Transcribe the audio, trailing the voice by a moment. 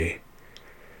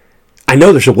I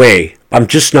know there's a way, I'm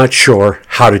just not sure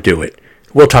how to do it.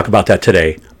 We'll talk about that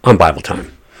today on Bible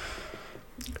Time.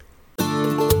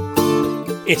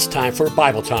 It's time for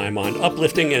Bible Time on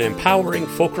uplifting and empowering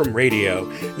Fulcrum Radio.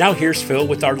 Now here's Phil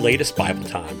with our latest Bible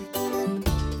Time.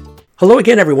 Hello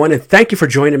again, everyone, and thank you for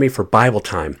joining me for Bible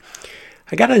Time.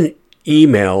 I got an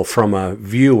email from a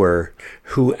viewer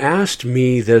who asked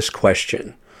me this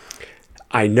question.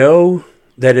 I know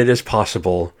that it is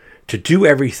possible to do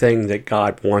everything that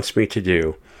God wants me to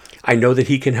do. I know that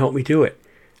He can help me do it.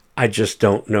 I just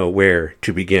don't know where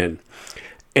to begin.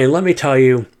 And let me tell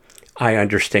you, I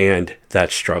understand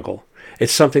that struggle.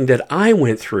 It's something that I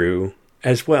went through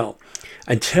as well,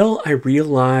 until I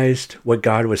realized what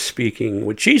God was speaking,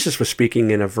 what Jesus was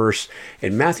speaking in a verse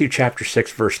in Matthew chapter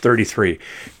 6, verse 33.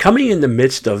 Coming in the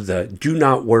midst of the do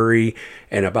not worry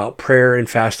and about prayer and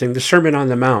fasting, the Sermon on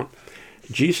the Mount,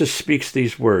 Jesus speaks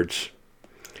these words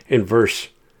in verse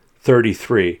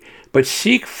 33. But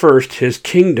seek first His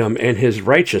kingdom and His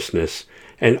righteousness,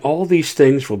 and all these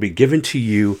things will be given to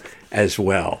you as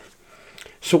well.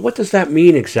 So what does that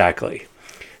mean exactly?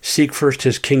 Seek first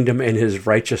His kingdom and His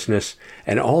righteousness,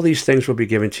 and all these things will be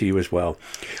given to you as well.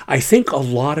 I think a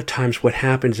lot of times what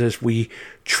happens is we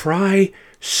try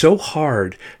so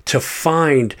hard to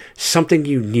find something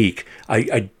unique,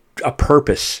 a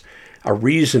purpose, a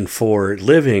reason for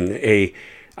living, a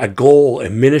goal, a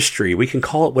ministry. We can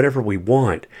call it whatever we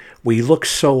want. We look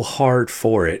so hard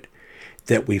for it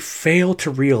that we fail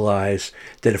to realize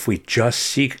that if we just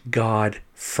seek God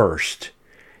first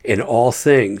in all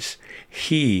things,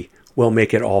 He will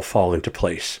make it all fall into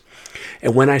place.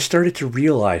 And when I started to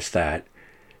realize that,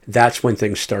 that's when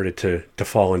things started to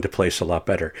fall into place a lot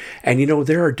better. And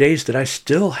there are days that I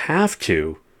still have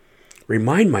to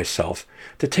remind myself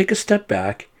to take a step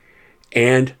back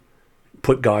and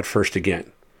put God first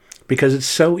again. Because it's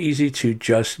so easy to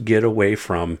just get away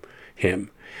from Him.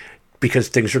 Because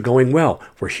things are going well.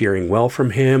 We're hearing well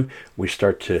from Him. We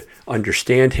start to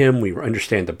understand Him. We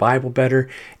understand the Bible better.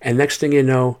 And next thing you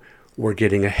know, we're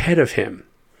getting ahead of Him.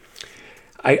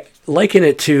 I liken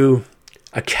it to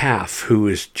a calf who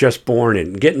is just born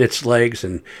and getting its legs,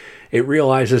 and it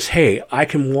realizes, hey, I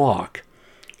can walk.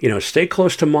 Stay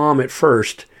close to mom at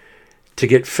first to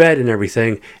get fed and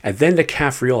everything. And then the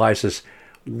calf realizes,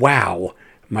 wow,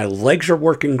 my legs are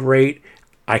working great.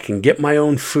 I can get my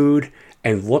own food.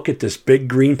 And look at this big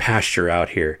green pasture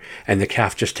out here. And the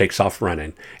calf just takes off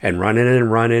running and running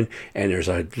and running. And there's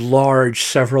a large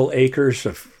several acres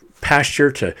of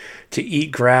pasture to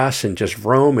eat grass and just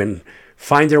roam and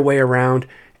find their way around.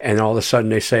 And all of a sudden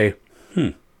they say,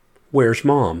 where's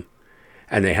mom?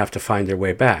 And they have to find their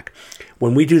way back.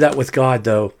 When we do that with God,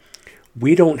 though,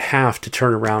 we don't have to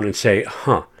turn around and say,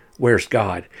 where's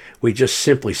God? We just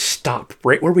simply stop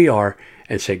right where we are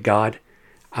and say, God,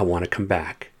 I want to come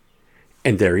back.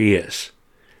 And there He is,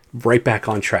 right back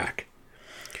on track.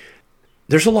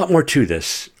 There's a lot more to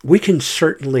this. We can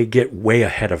certainly get way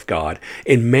ahead of God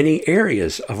in many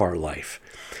areas of our life.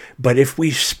 But if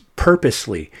we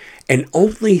purposely and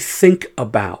only think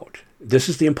about, this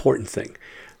is the important thing,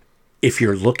 if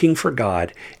you're looking for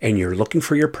God and you're looking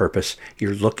for your purpose,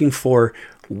 you're looking for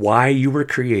why you were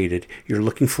created, you're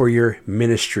looking for your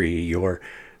ministry, your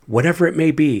whatever it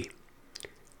may be,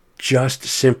 just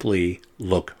simply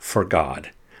look for God.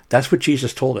 That's what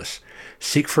Jesus told us.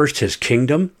 Seek first His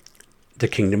kingdom, the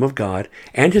kingdom of God,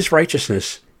 and His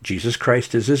righteousness. Jesus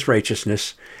Christ is His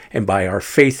righteousness, and by our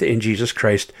faith in Jesus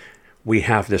Christ, we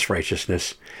have this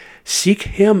righteousness. Seek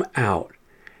Him out,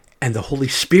 and the Holy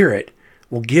Spirit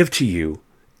will give to you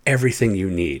everything you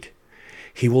need.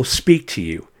 He will speak to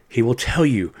you. He will tell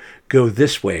you, go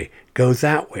this way, go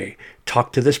that way,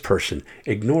 talk to this person,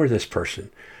 ignore this person.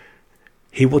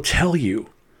 He will tell you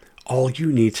all you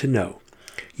need to know.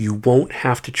 You won't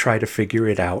have to try to figure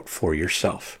it out for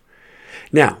yourself.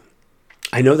 Now,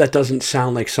 I know that doesn't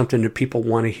sound like something that people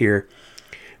want to hear,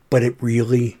 but it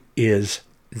really is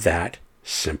that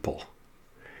simple.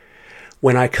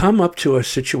 When I come up to a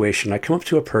situation, I come up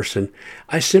to a person,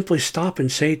 I simply stop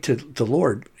and say to the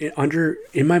Lord,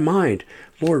 in my mind,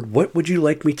 Lord, what would you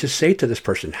like me to say to this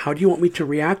person? How do you want me to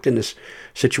react in this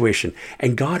situation?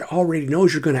 And God already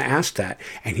knows you're going to ask that,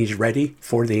 and He's ready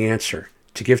for the answer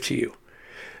to give to you.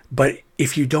 But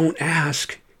if you don't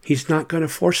ask, He's not going to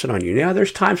force it on you. Now,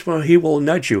 there's times when He will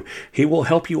nudge you. He will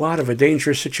help you out of a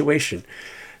dangerous situation.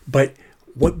 But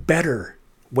what better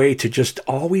way to just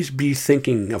always be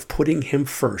thinking of putting Him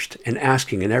first and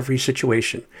asking in every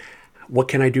situation, what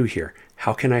can I do here?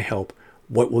 How can I help?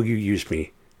 What will you use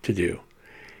me to do?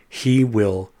 He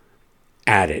will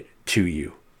add it to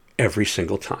you every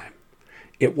single time.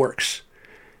 It works.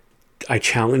 I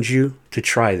challenge you to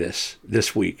try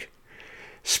this week.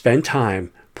 Spend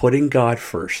time putting God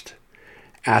first,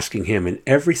 asking Him in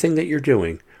everything that you're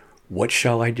doing, what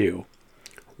shall I do?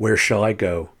 Where shall I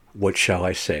go? What shall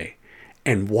I say?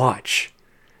 And watch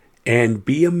and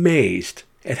be amazed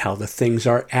at how the things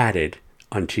are added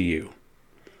unto you.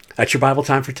 That's your Bible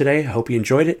time for today. I hope you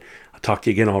enjoyed it. I'll talk to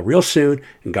you again all real soon,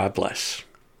 and God bless.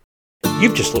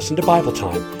 You've just listened to Bible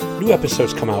Time. New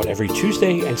episodes come out every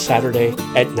Tuesday and Saturday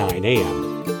at 9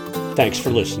 a.m. Thanks for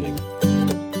listening.